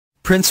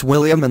Prince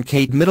William and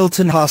Kate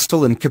Middleton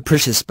hostile and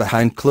capricious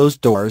behind closed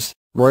doors,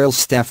 royal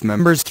staff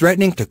members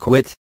threatening to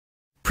quit.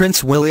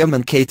 Prince William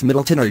and Kate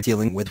Middleton are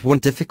dealing with one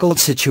difficult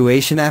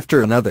situation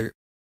after another.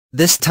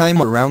 This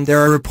time around there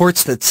are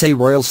reports that say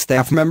royal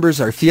staff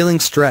members are feeling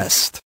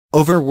stressed,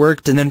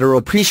 overworked and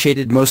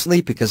underappreciated,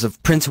 mostly because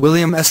of Prince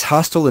William's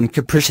hostile and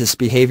capricious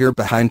behavior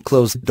behind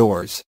closed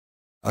doors.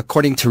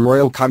 According to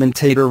royal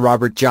commentator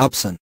Robert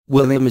Jobson,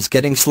 William is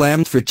getting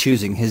slammed for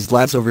choosing his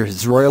lads over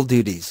his royal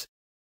duties.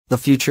 The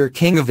future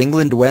King of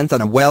England went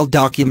on a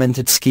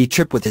well-documented ski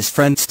trip with his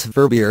friends to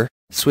Verbier,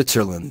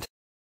 Switzerland.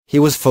 He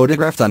was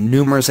photographed on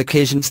numerous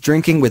occasions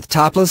drinking with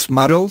topless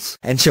models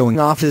and showing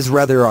off his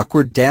rather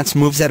awkward dance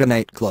moves at a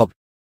nightclub.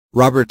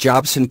 Robert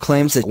Jobson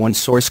claims that one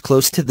source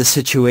close to the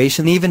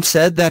situation even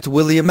said that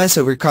William's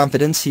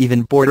overconfidence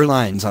even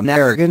borderlines on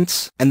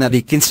arrogance, and that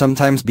he can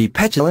sometimes be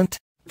petulant,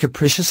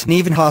 capricious and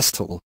even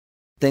hostile.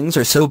 Things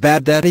are so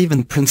bad that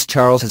even Prince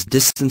Charles has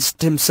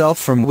distanced himself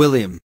from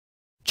William.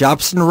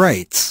 Jobson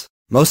writes,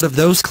 most of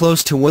those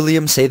close to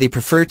William say they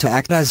prefer to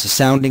act as a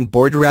sounding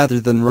board rather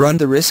than run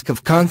the risk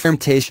of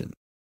confrontation.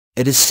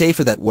 It is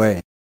safer that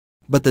way.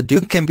 But the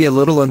Duke can be a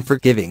little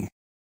unforgiving.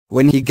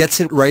 When he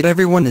gets it right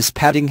everyone is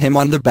patting him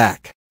on the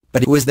back,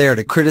 but he was there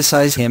to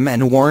criticize him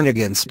and warn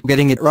against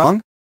getting it wrong?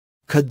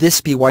 Could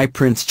this be why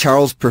Prince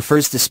Charles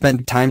prefers to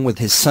spend time with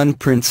his son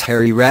Prince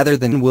Harry rather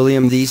than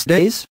William these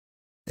days?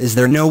 Is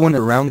there no one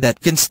around that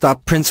can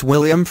stop Prince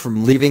William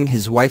from leaving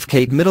his wife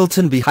Kate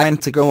Middleton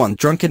behind to go on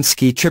drunken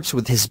ski trips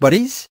with his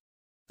buddies?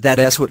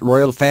 That's what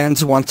royal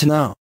fans want to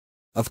know.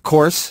 Of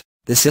course,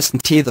 this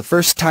isn't the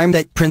first time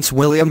that Prince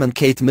William and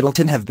Kate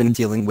Middleton have been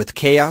dealing with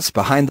chaos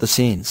behind the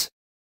scenes.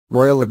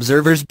 Royal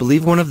observers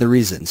believe one of the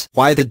reasons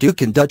why the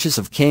Duke and Duchess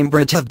of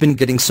Cambridge have been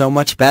getting so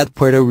much bad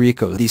Puerto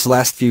Rico these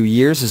last few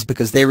years is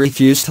because they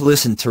refuse to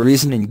listen to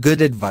reason and good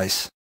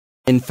advice.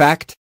 In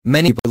fact,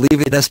 many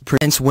believe it is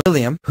Prince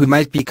William who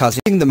might be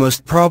causing the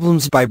most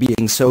problems by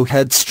being so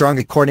headstrong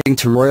according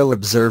to royal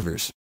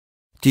observers.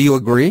 Do you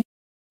agree?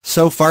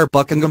 So far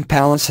Buckingham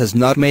Palace has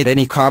not made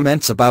any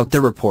comments about the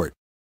report.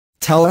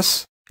 Tell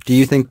us, do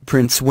you think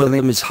Prince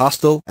William is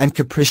hostile and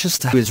capricious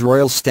to his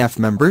royal staff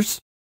members?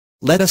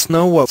 Let us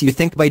know what you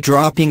think by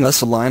dropping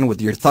us a line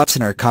with your thoughts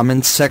in our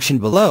comments section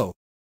below.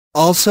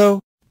 Also,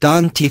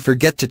 don't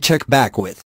forget to check back with